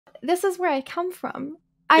this is where I come from.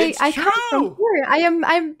 It's I come from true. here.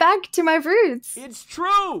 I'm back to my roots. It's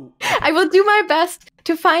true. I will do my best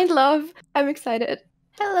to find love. I'm excited.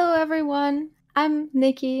 Hello, everyone. I'm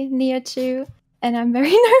Nikki Niachu, and I'm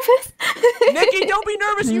very nervous. Nikki, don't be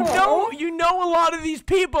nervous. You know a lot of these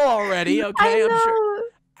people already. Okay, I know. I'm sure.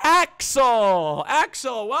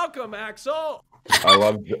 Axel, welcome, Axel. I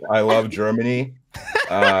love Germany.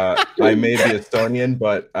 I may be Estonian,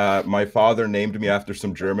 but my father named me after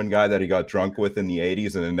some German guy that he got drunk with in the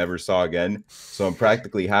 80s and then never saw again. So I'm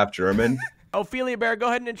practically half German. Ophelia Bear, go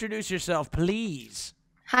ahead and introduce yourself, please.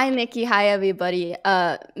 Hi, Nikki. Hi, everybody.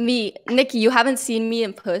 Nikki, you haven't seen me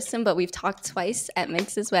in person, but we've talked twice at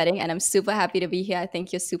Minx's wedding, and I'm super happy to be here. I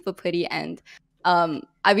think you're super pretty, and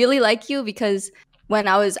I really like you because when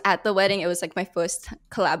I was at the wedding, it was like my first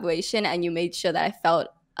collaboration, and you made sure that I felt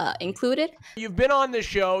included. You've been on the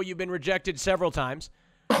show. You've been rejected several times.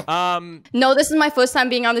 No, this is my first time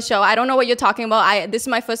being on the show. I don't know what you're talking about. This is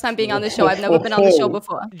my first time being on the show. I've never been on the show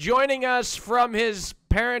before. Joining us from his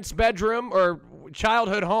parents' bedroom or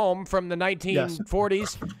childhood home from the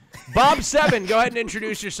 1940s, Bob Seven. Go ahead and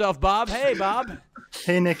introduce yourself, Bob. Hey, Bob.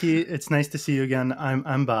 Hey, Nikki. It's nice to see you again.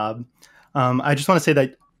 I'm Bob. I just want to say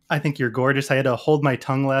that I think you're gorgeous. I had to hold my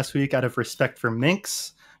tongue last week out of respect for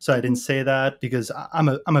Minx, so I didn't say that because I'm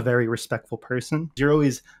a very respectful person. You're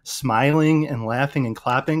always smiling and laughing and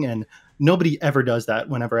clapping, and nobody ever does that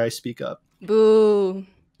whenever I speak up. Boo.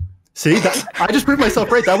 See, I just proved myself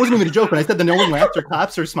right. That wasn't even a joke when I said that no one laughs or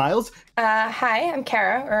claps or smiles. Hi, I'm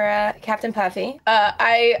Kara, or Captain Puffy.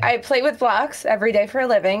 I play with blocks every day for a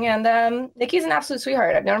living, and Nikki's an absolute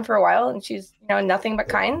sweetheart. I've known her for a while, and she's nothing but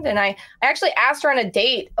kind. And I actually asked her on a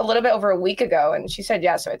date a little bit over a week ago, and she said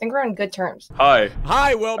yes. So I think we're on good terms.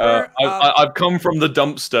 Hi, Wilbur. I've come from the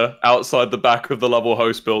dumpster outside the back of the level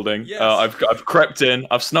host building. Yes. I've crept in.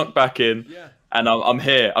 I've snuck back in. Yeah. And I'm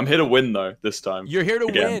here. I'm here to win, though, this time. You're here to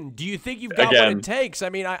win. Do you think you've got what it takes? I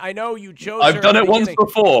mean, I know you chose her I've done at it the once beginning.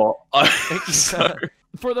 before.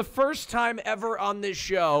 For the first time ever on this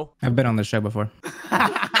show. I've been on the show before.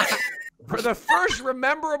 For the first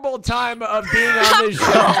rememberable time of being on this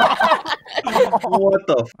show. What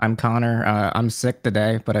the? I'm Connor. I'm sick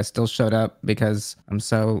today, but I still showed up because I'm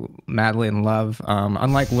so madly in love.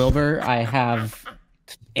 Unlike Wilbur, I have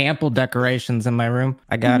ample decorations in my room.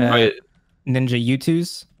 I got a Ninja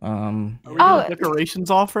U2s. Oh, decorations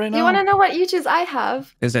off right now? You want to know what U2s I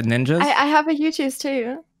have? Is it ninjas? I have a U2s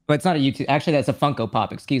too. But it's not a U2. Actually, that's a Funko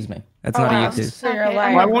Pop. Excuse me. That's not a U2. So you're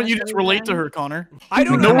lying. Why won't you just relate to her, Connor? I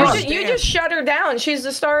don't know. know. You just shut her down. She's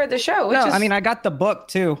the star of the show. No, I mean, I got the book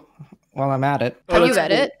too while I'm at it. Have you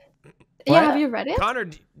read it? Yeah, have you read it? Connor,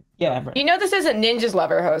 Yeah, I've read it. You know this isn't Ninja's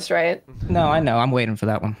Lover host, right? No, I know. I'm waiting for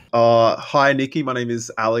that one. Hi, Nikki. My name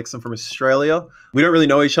is Alex. I'm from Australia. We don't really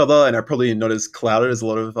know each other, and I'm probably not as clouded as a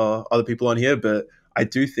lot of other people on here, but I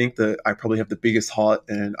do think that I probably have the biggest heart,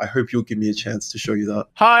 and I hope you'll give me a chance to show you that.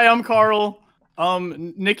 Hi, I'm Carl.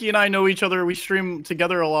 Nikki and I know each other. We stream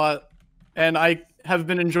together a lot, and I have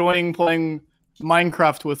been enjoying playing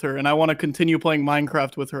Minecraft with her, and I want to continue playing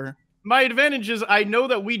Minecraft with her. My advantage is I know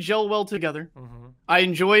that we gel well together. I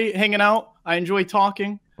enjoy hanging out. I enjoy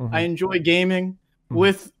talking. I enjoy gaming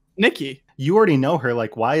with Nikki. You already know her.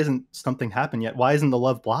 Like, why isn't something happened yet? Why isn't the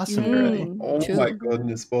love blossomed already? Oh my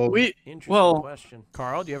goodness, Bob. Interesting question.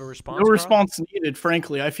 Carl, do you have a response? No response needed,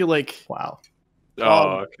 frankly. I feel like wow.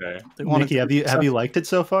 Oh, okay. Nikki, have you liked it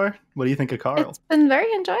so far? What do you think of Carl? It's been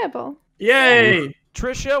very enjoyable. Yay!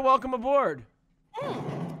 Trisha, welcome aboard.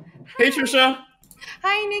 Hey, Trisha.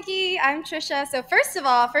 Hi, Nikki. I'm Trisha. So first of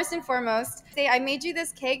all, first and foremost, I made you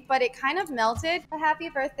this cake, but it kind of melted. Happy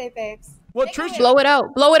birthday, babes. Well, Trisha, Blow it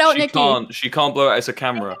out. Blow it out, Nikki. She can't blow it. It's a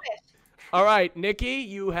camera. all right, Nikki,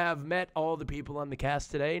 you have met all the people on the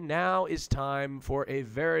cast today. Now is time for a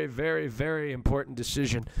very, very, very important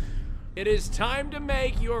decision. It is time to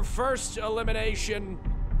make your first elimination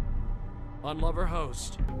on Lover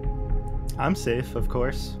Host. I'm safe, of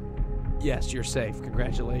course. Yes, you're safe.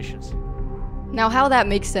 Congratulations. Now, how that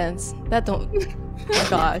makes sense? That don't. Oh,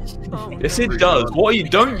 gosh. Yes, it does.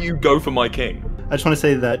 Don't you go for my king? I just want to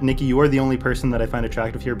say that, Nikki, you are the only person that I find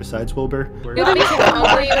attractive here besides Wilbur. Who did we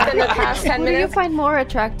only within the past 10 Who do you minutes? find more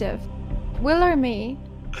attractive? Will or me?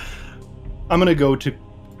 I'm going to go to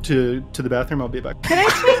the bathroom. I'll be back. Can I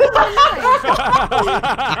change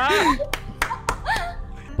my mind?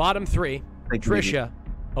 Bottom three, Thank you, Trisha,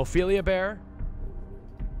 Ophelia Bear,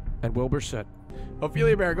 and Wilbur Soot.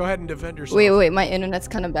 Ophelia Bear, go ahead and defend yourself. Wait, my internet's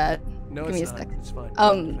kind of bad. No, Give me a it's not. sec. It's fine.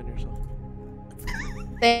 Defend yourself.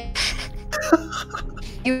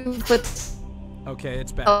 You put. Okay,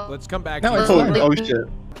 it's back. Let's come back No, to it's it. fine. Oh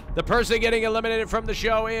shit. The person getting eliminated from the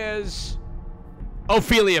show is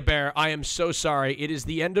Ophelia Bear, I am so sorry. It is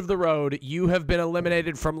the end of the road. You have been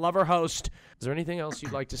eliminated from Lover Host. Is there anything else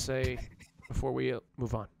you'd like to say before we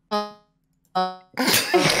move on?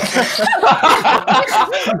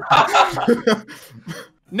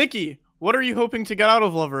 Nikki, what are you hoping to get out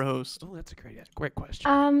of Lover Host? Oh, that's a great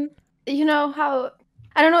question. You know how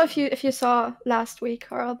I don't know if you saw last week,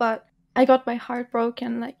 Carl, but I got my heart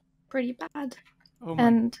broken like pretty bad. Oh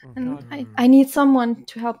and I need someone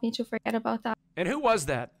to help me to forget about that. And who was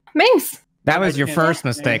that? Minx. That was your first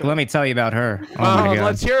mistake. Let me tell you about her. Oh my God.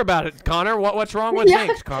 Let's hear about it, Connor. What's wrong with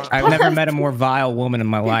Minx, Connor? I've never met a more vile woman in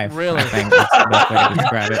my life. Really? I think that's the best way to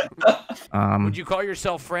describe it. Would you call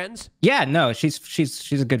yourself friends? Yeah, no,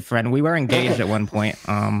 she's a good friend. We were engaged at one point.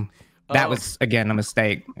 That was again a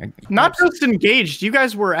mistake. Not just engaged. You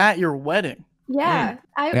guys were at your wedding. Yeah,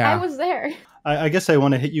 I was there. I guess I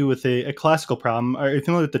want to hit you with a classical problem. Are you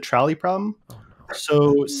familiar with the trolley problem?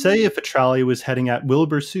 So say if a trolley was heading at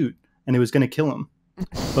Wilbur Soot and it was going to kill him,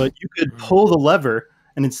 but you could pull the lever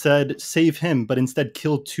and instead save him, but instead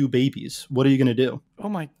kill 2 babies. What are you going to do? Oh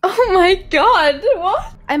my God!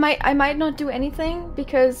 What? I might not do anything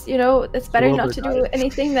because it's better not to do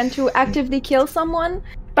anything than to actively kill someone.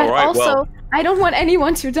 But I don't want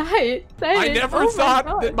anyone to die. I never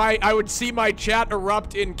thought that I would see my chat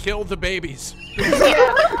erupt in kill the babies.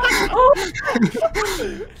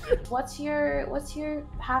 What's your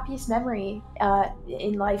happiest memory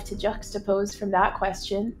in life to juxtapose from that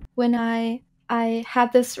question? When I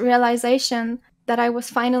had this realization that I was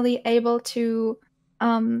finally able to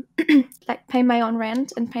like pay my own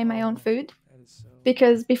rent and pay my own food,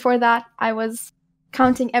 because before that I was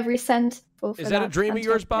counting every cent. Is that a dream of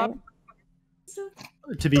yours, Bob?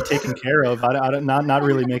 To be taken care of. I don't not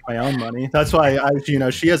really make my own money. That's why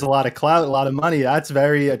she has a lot of clout, a lot of money. That's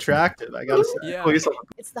very attractive. I gotta say. Yeah.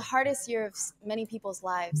 It's the hardest year of many people's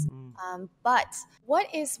lives. But what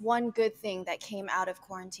is one good thing that came out of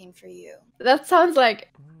quarantine for you? That sounds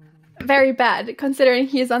like very bad considering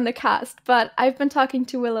he's on the cast. But I've been talking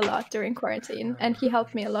to Will a lot during quarantine, and he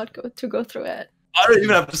helped me a lot to go through it. I don't even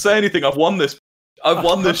have to say anything. I've won this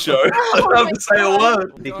show. I don't have to say a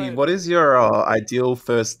word. Nikki, what is your ideal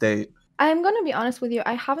first date? I'm gonna be honest with you.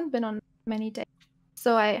 I haven't been on many dates,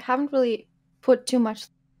 so I haven't really put too much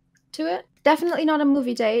to it. Definitely not a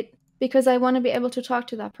movie date because I want to be able to talk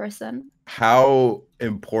to that person. How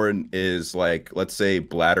important is, like, let's say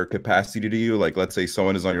bladder capacity to you? Like, let's say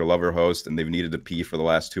someone is on your Lover Host and they've needed to pee for the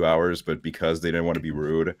last 2 hours, but because they didn't want to be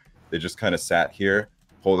rude, they just kind of sat here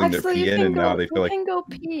holding their pee in, and now they feel like you can go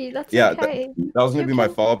pee. That's yeah. okay. That was gonna be my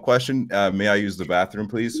follow-up question. May I use the bathroom,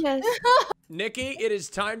 please? Yes. Nikki, it is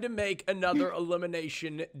time to make another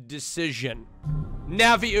elimination decision.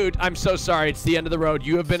 Naviut, I'm so sorry. It's the end of the road.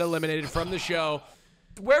 You have been eliminated from the show.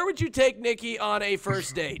 Where would you take Nikki on a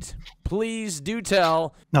first date? Please do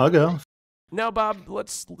tell. No, I'll go. No, Bob,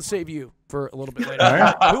 let's save you for a little bit later. All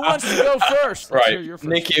right. Who wants to go first? Let's hear your first.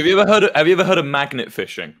 Nikki, have you ever heard of magnet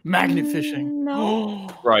fishing? Magnet fishing. No.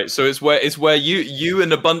 Right, so it's where you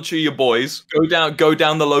and a bunch of your boys go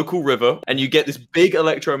down the local river, and you get this big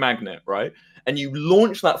electromagnet, right? And you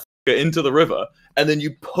launch that into the river, and then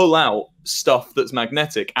you pull out stuff that's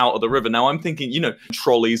magnetic out of the river. Now I'm thinking,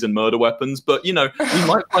 trolleys and murder weapons, but we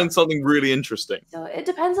might find something really interesting. So it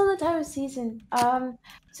depends on the time of season.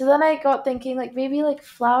 So then I got thinking like maybe like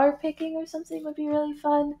flower picking or something would be really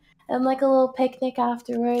fun, and like a little picnic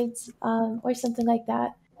afterwards, or something like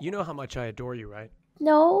that. You know how much I adore you, right?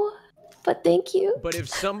 No, but thank you. But if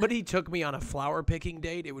somebody took me on a flower picking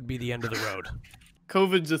date, it would be the end of the road.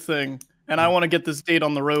 COVID's a thing. And I want to get this date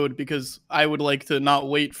on the road because I would like to not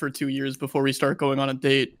wait for 2 years before we start going on a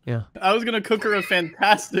date. Yeah. I was going to cook her a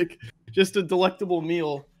fantastic, just a delectable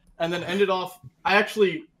meal and then end it off. I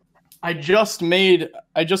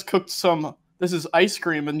just cooked some, this is ice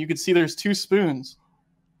cream, and you can see there's 2 spoons.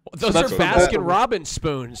 Those are Baskin-Robbins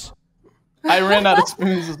spoons. I ran out of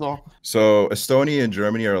spoons as well. So Estonia and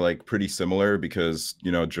Germany are like pretty similar because,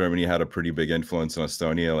 Germany had a pretty big influence on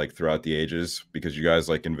Estonia like throughout the ages because you guys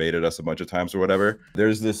like invaded us a bunch of times or whatever.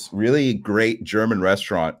 There's this really great German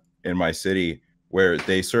restaurant in my city where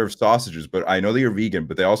they serve sausages, but I know that you're vegan,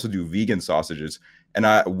 but they also do vegan sausages. And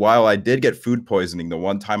while I did get food poisoning the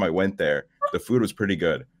one time I went there, the food was pretty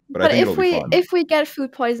good. But I think it'll be fun. If we get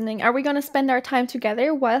food poisoning, are we going to spend our time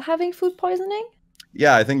together while having food poisoning?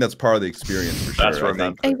 Yeah, I think that's part of the experience for sure. That's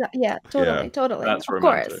romantic. Exactly. Yeah, totally. That's of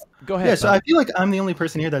romantic. course. Go ahead. Yeah, so I feel like I'm the only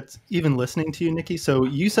person here that's even listening to you, Nikki. So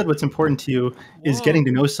you said what's important to you is getting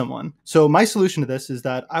to know someone. So my solution to this is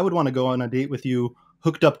that I would want to go on a date with you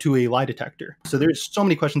hooked up to a lie detector. So there's so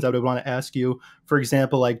many questions I would want to ask you. For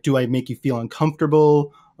example, like, do I make you feel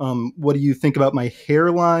uncomfortable? What do you think about my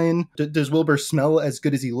hairline? Does Wilbur smell as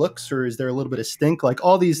good as he looks, or is there a little bit of stink? Like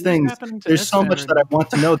all these things, there's so much that I want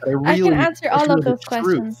to know that I really. I can answer all of those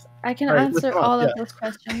questions. I can answer all of those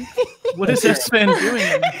questions. What is this man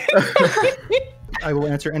doing? I will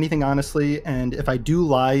answer anything honestly, and if I do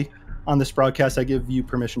lie on this broadcast, I give you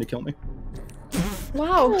permission to kill me.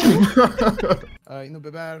 Wow. اینو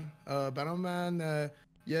ببر برام من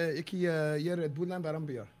یکی یه ردبول هم برام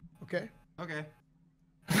بیار. Okay? Okay.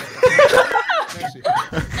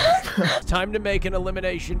 It's time to make an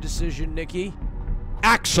elimination decision, Nikki.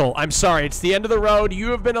 Axel, I'm sorry, it's the end of the road.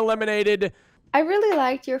 You have been eliminated. I really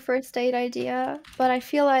liked your first date idea, but I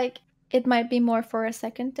feel like it might be more for a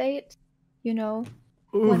second date. You know,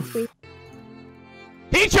 once we.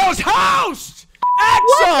 He chose host!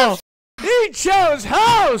 Axel! He chose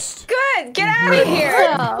host! Good, get out of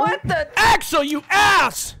here! What the? Axel, you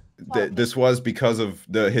ass! This was because of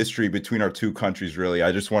the history between our two countries, really.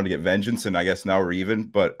 I just wanted to get vengeance, and I guess now we're even,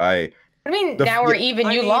 but I mean, now we're even,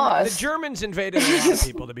 you lost. The Germans invaded a lot of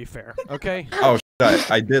people, to be fair, okay? Oh,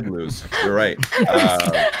 I did lose. You're right.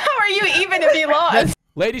 How are you even if you lost?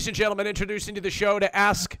 Ladies and gentlemen, introducing to the show to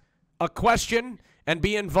ask a question and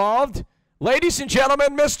be involved, ladies and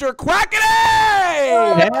gentlemen, Mr. Quackity!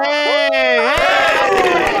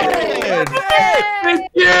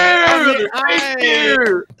 Thank you.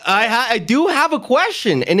 I do have a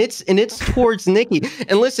question, and it's towards Nikki.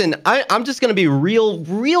 And listen, I'm just gonna be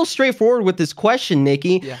real straightforward with this question,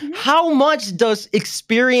 Nikki. Yeah. How much does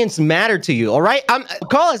experience matter to you? All right,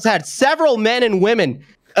 Carl has had several men and women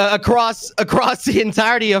across the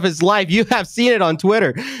entirety of his life. You have seen it on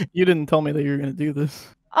Twitter. You didn't tell me that you were gonna do this.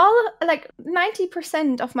 Like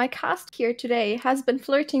 90% of my cast here today has been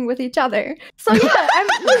flirting with each other. So yeah,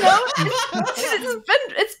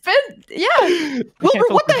 it's been yeah. Wilbur,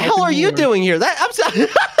 what the hell are you doing here? I'm sorry.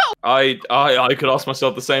 I could ask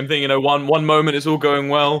myself the same thing. You know, one moment it's all going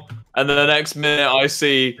well, and then the next minute I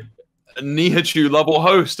see Nihachu Level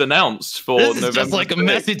Host announced for November. This is just like a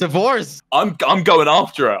messy divorce. I'm going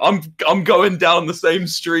after her. I'm going down the same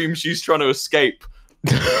stream she's trying to escape.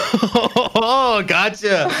 Oh,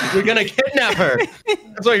 gotcha. You're gonna kidnap her.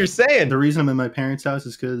 That's what you're saying. The reason I'm in my parents' house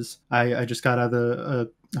is because I just got out of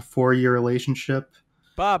a 4-year relationship.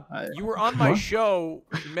 Bob, you were on my show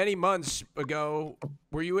many months ago.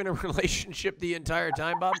 Were you in a relationship the entire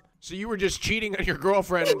time, Bob? So you were just cheating on your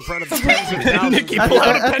girlfriend in front of tens of thousands. Nikki, pull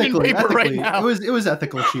out a pen and paper right now. It was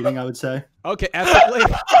ethical cheating, I would say. Okay, ethically.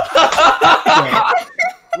 Yeah.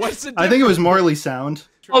 What's the difference? I think it was morally sound.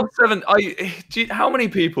 Oh, 7. How many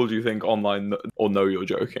people do you think online or know you're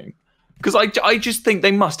joking? Because I just think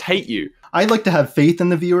they must hate you. I'd like to have faith in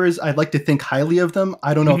the viewers. I'd like to think highly of them.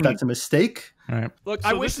 I don't know if that's a mistake. All right. Look, so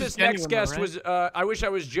I wish this next guest was. I wish I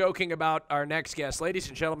was joking about our next guest, ladies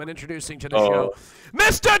and gentlemen. Introducing to the show,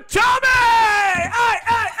 Mr. Tommy.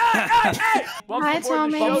 Hi,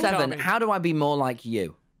 Tommy. Bob 7. How do I be more like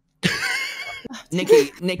you?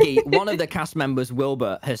 Nikki, one of the cast members,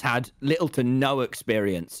 Wilbur, has had little to no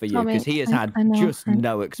experience for you because he has had just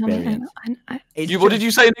no experience. What did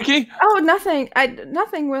you say, Nikki? Oh, nothing.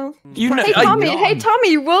 Nothing, Will. Hey,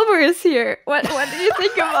 Tommy, Wilbur is here. What do you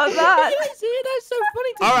think about that? That's so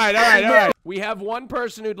funny. All right. We have one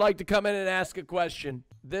person who'd like to come in and ask a question.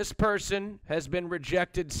 This person has been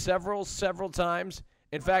rejected several times.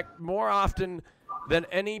 In fact, more often than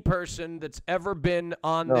any person that's ever been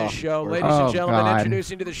on this show. Ladies and gentlemen,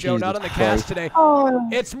 introducing to the show, not on the cast today,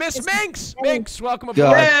 it's Miss Minx. Minx, welcome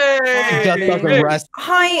aboard.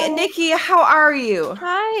 Hi, Nikki. How are you?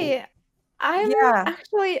 Hi. I'm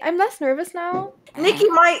less nervous now. Nikki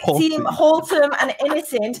might seem wholesome and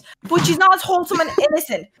innocent, but she's not as wholesome and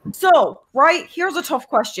innocent. So, right, here's a tough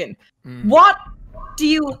question. What do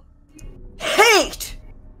you hate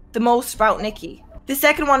the most about Nikki? The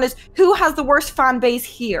second one is, who has the worst fan base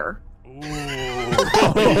here? Does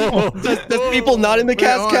people not in the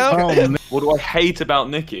cast count? What do I hate about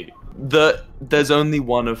Nikki? That there's only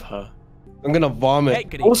one of her. I'm gonna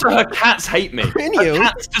vomit. Also, her cats hate me. Her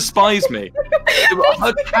cats despise me.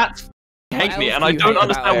 Her cats hate me, and I don't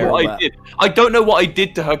understand what I did. I don't know what I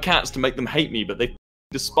did to her cats to make them hate me, but they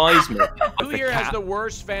despise me. Who here has the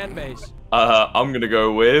worst fan base? I'm gonna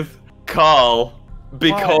go with Carl,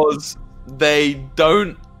 because they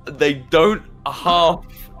don't half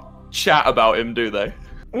chat about him, do they?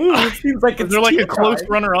 Ooh, it seems like it's like a close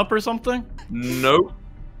runner-up or something. Nope.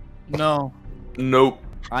 No. Nope.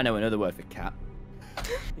 I know another word for cat.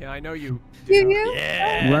 Yeah, I know you. Do you?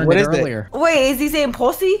 Yeah. What is it? Wait, is he saying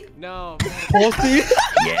pussy? No. Pussy?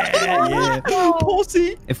 Yeah.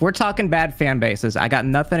 Pussy. If we're talking bad fan bases, I got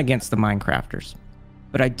nothing against the Minecrafters.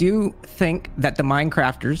 But I do think that the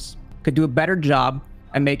Minecrafters could do a better job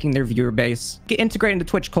and making their viewer base get integrated into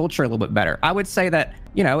Twitch culture a little bit better. I would say that,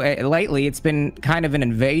 you know, lately it's been kind of an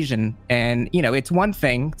invasion, and, you know, it's one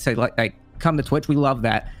thing to like come to Twitch, we love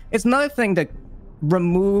that. It's another thing to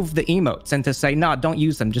remove the emotes and to say, no, don't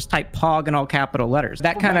use them, just type POG in all capital letters.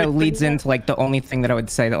 That kind of leads into like the only thing that I would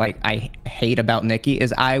say that like I hate about Nikki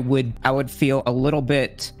is I would feel a little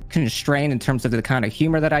bit constrained in terms of the kind of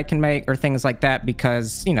humor that I can make or things like that,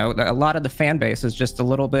 because, you know, a lot of the fan base is just a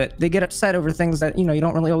little bit, they get upset over things that, you know, you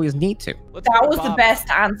don't really always need to. That was the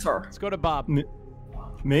best answer. Let's go to Bob.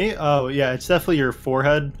 Me? Oh yeah, it's definitely your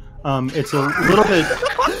forehead. It's a little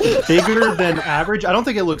bit bigger than average. I don't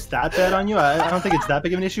think it looks that bad on you. I don't think it's that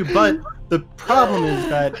big of an issue, but the problem is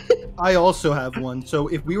that I also have one. So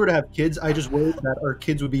if we were to have kids, I just worry that our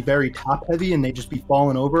kids would be very top heavy and they'd just be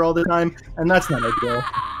falling over all the time, and that's not ideal.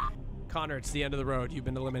 Connor, it's the end of the road. You've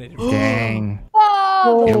been eliminated. Dang.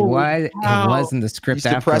 Oh, It was in the script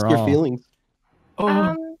after all. Your feelings.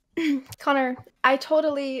 Connor, I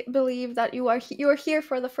totally believe that you are here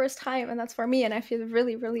for the first time, and that's for me, and I feel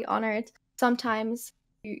really, really honored. Sometimes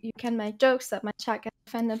you can make jokes that my chat gets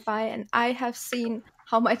offended by, and I have seen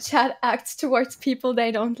how my chat acts towards people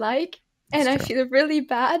they don't like, and I feel really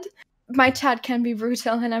bad. My chat can be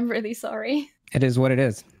brutal, and I'm really sorry. It is what it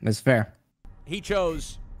is. It's fair. He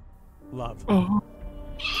chose love.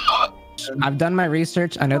 I've done my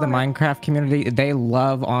research. I know the Minecraft community, they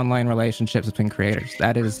love online relationships between creators.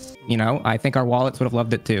 That is, you know, I think our wallets would have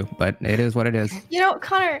loved it too, but it is what it is. You know,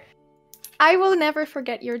 Connor, I will never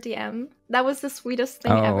forget your DM. That was the sweetest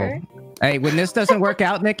thing ever. Hey, when this doesn't work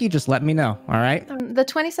out, Nikki, just let me know, all right? The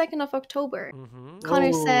 22nd of October,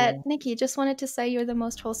 Connor said, Nikki, just wanted to say you're the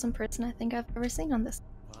most wholesome person I think I've ever seen on this.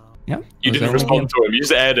 Yeah. You didn't respond to him. You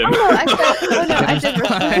just aired him. Oh, no, I did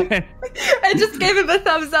respond. I just gave him a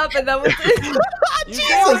thumbs up, and that was it.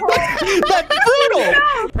 Jesus, that's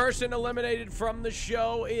brutal. Person eliminated from the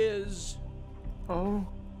show is Bob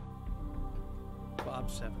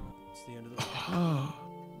 7. It's the end of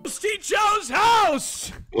the Steve chose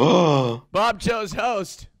host. Bob chose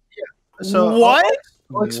host. So what?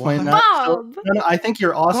 I'll explain that. So, no, I think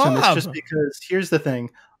you're awesome. It's just because here's the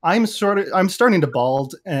thing. I'm starting to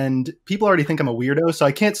bald, and people already think I'm a weirdo, so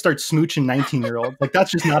I can't start smooching 19-year-olds. Like, that's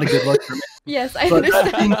just not a good look for me. Yes, I but understand.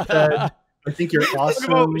 That being said, I think you're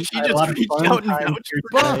awesome. She I had a just lot of reached fun out and time vouched here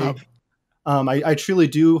for today. I truly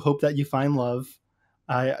do hope that you find love.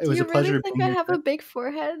 It was a pleasure. Do you really think I have a big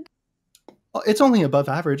forehead? It's only above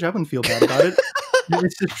average. I wouldn't feel bad about it.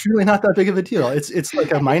 It's just truly not that big of a deal. It's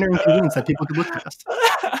like a minor inconvenience that people could look past.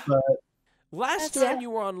 But last time you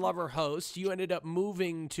were on Lover Host, you ended up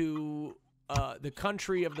moving to the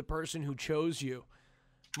country of the person who chose you.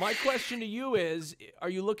 My question to you is, are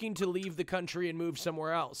you looking to leave the country and move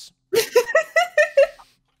somewhere else?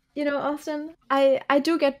 You know, Austin, I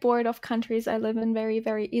do get bored of countries I live in very,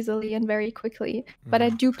 very easily and very quickly, but I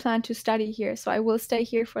do plan to study here, so I will stay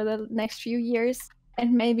here for the next few years,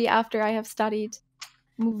 and maybe after I have studied,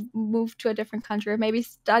 move to a different country, or maybe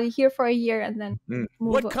study here for a year and then move.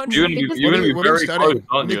 What country? You're going to be very close,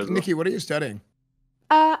 aren't you? Nikki, what are you studying?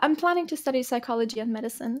 I'm planning to study psychology and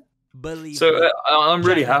medicine. So I'm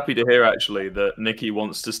really happy to hear, actually, that Nikki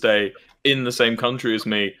wants to stay in the same country as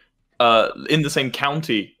me. In the same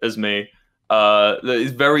county as me, that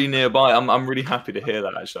is very nearby. I'm really happy to hear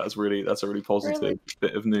that. Actually, that's a really positive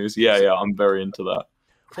bit of news. Yeah, I'm very into that.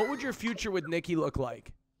 What would your future with Nikki look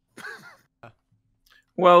like?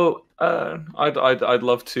 Well, I'd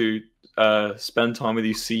love to spend time with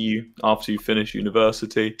you, see you after you finish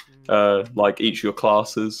university, like each of your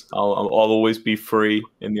classes. I'll always be free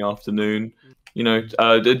in the afternoon. You know,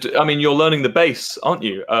 I mean, you're learning the bass, aren't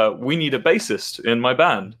you? We need a bassist in my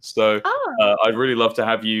band, so I'd really love to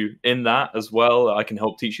have you in that as well. I can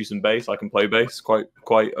help teach you some bass. I can play bass quite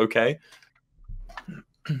okay.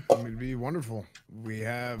 It'd be wonderful. We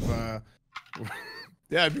have,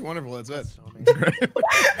 yeah, it'd be wonderful. That's it.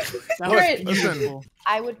 Great. Listen,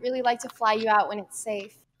 I would really like to fly you out when it's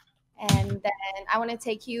safe, and then I want to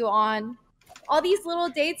take you on all these little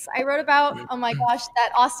dates I wrote about. Oh my gosh,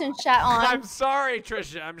 that Austin chat on. I'm sorry,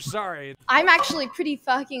 Trisha. I'm sorry. I'm actually pretty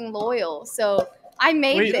fucking loyal, so I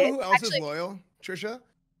made this. Who else is loyal? Trisha?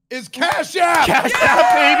 Is Cash App! Cash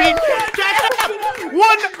App, baby! Cash App!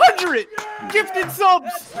 100 gifted subs!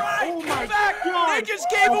 That's right! Oh my God! They just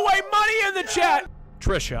gave away money in the chat!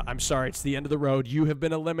 Trisha, I'm sorry. It's the end of the road. You have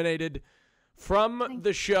been eliminated from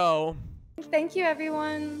the show. Thank you,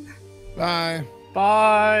 everyone. Bye.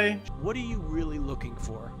 Bye. What are you really looking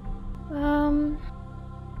for? I'm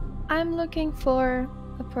looking for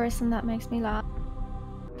a person that makes me laugh,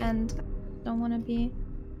 and I don't want to be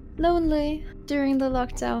lonely during the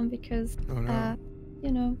lockdown because,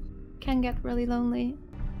 you know, can get really lonely.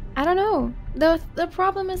 I don't know. The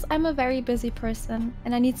problem is I'm a very busy person,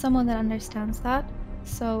 and I need someone that understands that.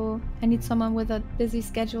 So I need someone with a busy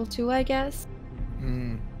schedule too, I guess.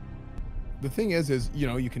 The thing is you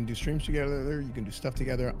know, you can do streams together, you can do stuff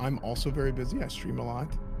together. I'm also very busy. I stream a lot.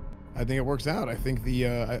 I think it works out. I think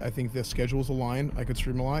the schedules align. I could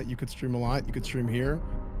stream a lot. You could stream a lot. You could stream here.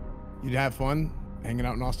 You'd have fun hanging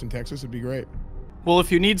out in Austin, Texas. It'd be great. Well,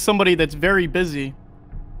 if you need somebody that's very busy,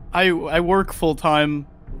 I work full time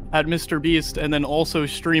at Mr. Beast and then also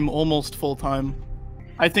stream almost full time.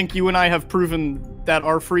 I think you and I have proven that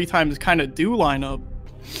our free times kind of do line up.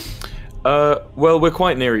 Well, we're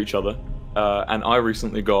quite near each other, and I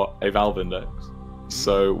recently got a Valve Index,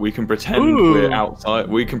 so we can pretend we're outside.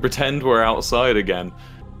 We can pretend we're outside again.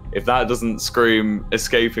 If that doesn't scream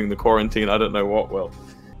escaping the quarantine, I don't know what will.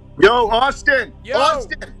 Yo, Austin! Yo!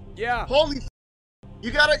 Austin! Yeah. Holy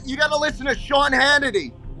you gotta listen to Sean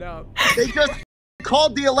Hannity. No. They just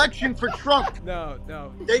called the election for Trump.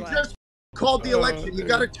 No. They just called the election. You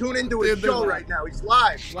gotta tune into his show right now. He's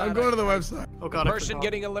live. I'm going to the website. Oh God, the person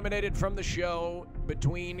getting eliminated from the show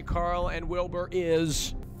between Carl and Wilbur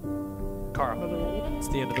is Carl. It's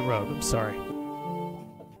the end of the road. I'm sorry.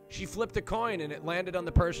 She flipped a coin and it landed on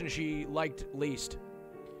the person she liked least.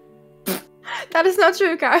 That is not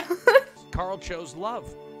true, Carl. Carl chose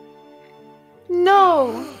love.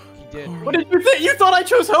 No. He did. What did you think? You thought I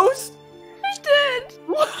chose host? I did.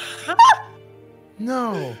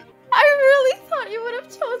 No. I really thought you would have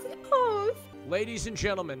chosen host. Ladies and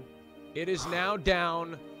gentlemen, it is now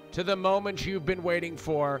down to the moment you've been waiting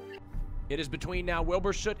for. It is between now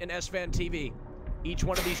Wilbur Soot and SFan TV. Each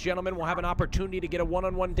one of these gentlemen will have an opportunity to get a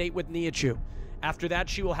one-on-one date with Nihachu. After that,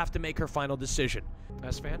 she will have to make her final decision.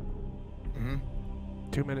 SFan?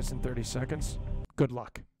 2 minutes and 30 seconds. Good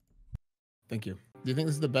luck. Thank you. Do you think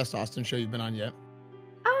this is the best Austin show you've been on yet?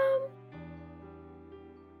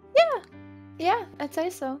 Yeah, I'd say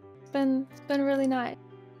so. It's been really nice.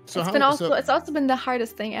 So It's also been the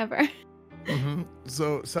hardest thing ever.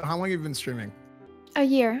 So how long have you been streaming? A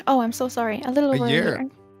year. Oh, I'm so sorry. A little over a year.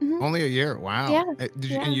 Only a year. Wow. Yeah.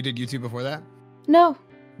 And you did YouTube before that? No.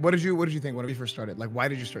 What did you think when you first started? Like, why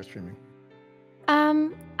did you start streaming?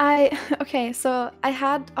 So I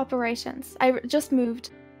had operations. I just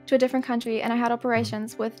moved to a different country and I had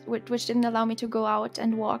operations which didn't allow me to go out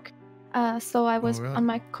and walk. So I was on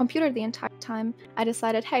my computer the entire time. I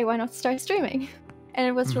decided, hey, why not start streaming? And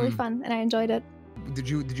it was really fun and I enjoyed it. Did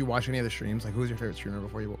you watch any of the streams? Like, who was your favorite streamer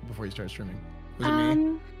before you started streaming? Was it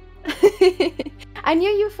me? I knew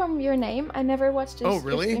you from your name. I never watched your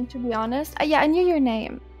stream, to be honest. Yeah, I knew your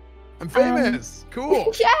name. I'm famous.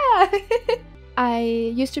 Cool. Yeah. I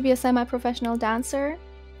used to be a semi-professional dancer,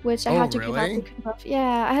 which I had to give up because of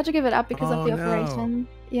I had to give it up because of the operation.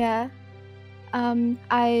 Yeah.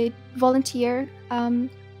 I volunteer. My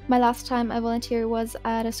last time I volunteered was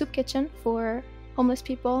at a soup kitchen for homeless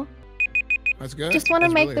people. That's good. Just want to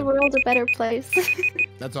make the world a better place.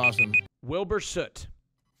 That's awesome. Wilbur Soot,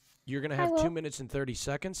 you're going to have 2 minutes and 30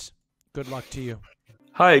 seconds. Good luck to you.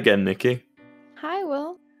 Hi again, Nikki. Hi,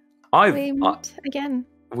 Will. We meet again.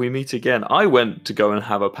 We meet again. I went to go and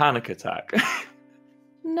have a panic attack.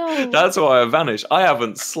 No. That's why I vanished. I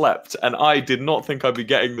haven't slept, and I did not think I'd be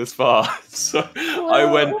getting this far. So I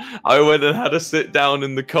went and had to sit down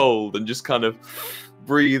in the cold and just kind of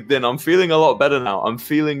breathed in. I'm feeling a lot better now. I'm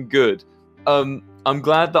feeling good. I'm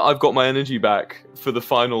glad that I've got my energy back for the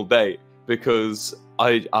final date because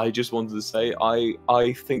I just wanted to say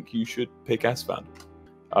I think you should pick SFan.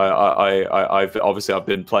 I've obviously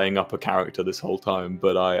been playing up a character this whole time,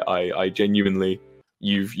 but I genuinely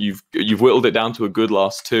you've whittled it down to a good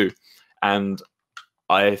last two, and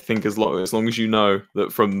I think as long as you know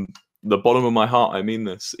that from the bottom of my heart I mean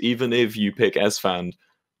this, even if you pick SFan,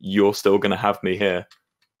 you're still gonna have me here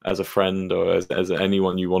as a friend or as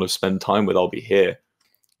anyone you want to spend time with. I'll be here.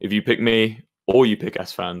 If you pick me or you pick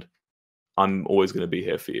SFan, I'm always gonna be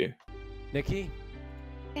here for you. Nikki?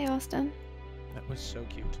 Hey, Austin. That was so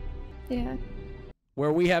cute. Yeah.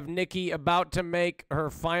 Where we have Nikki about to make her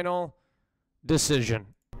final decision.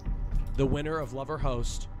 The winner of Lover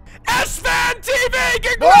Host, SFan TV!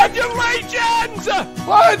 Congratulations!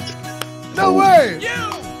 What? No way! You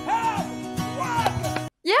have won!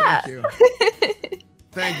 Yeah.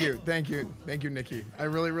 Thank you, Nikki. I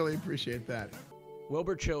really appreciate that.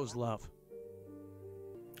 Wilbur chose love.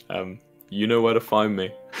 You know where to find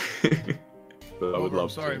me. But I would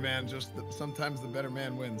love sorry, man. Just sometimes the better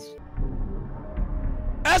man wins.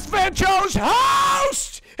 SFan chose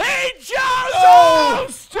host! He chose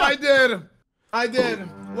host! I did.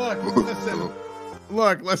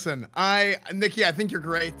 Look, listen. Nikki, I think you're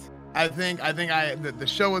great. I think the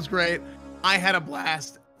show was great. I had a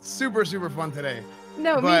blast. super fun today.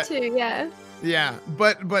 No, But- me too. Yeah. Yeah,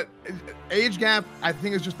 but age gap, I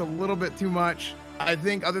think is just a little bit too much. I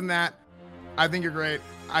think other than that, I think you're great.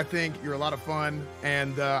 I think you're a lot of fun,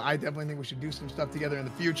 and I definitely think we should do some stuff together in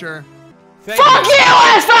the future. Fuck you,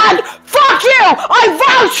 Aslan! Fuck you! I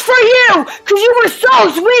vouch for you! Cause you were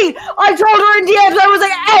so sweet! I told her in DMs, I was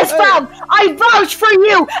like, Aslan, I vouch for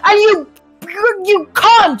you! And you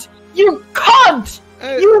cunt! You cunt!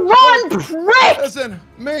 You run prick! Listen,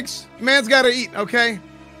 Mix, man's gotta eat, okay?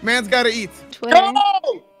 Man's gotta eat.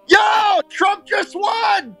 Yo, Trump just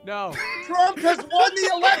won! No. Trump has won the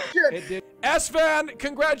election! It did. S-Fan,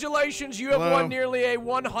 congratulations. You have Hello. won nearly a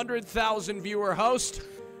 100,000 viewer host.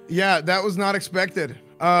 Yeah, that was not expected.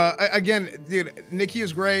 Again, dude, Nikki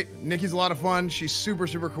is great. Nikki's a lot of fun. She's super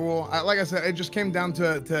cool. Like I said, it just came down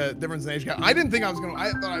to difference in age gap. I didn't think I was gonna.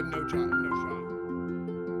 I thought I'd know John.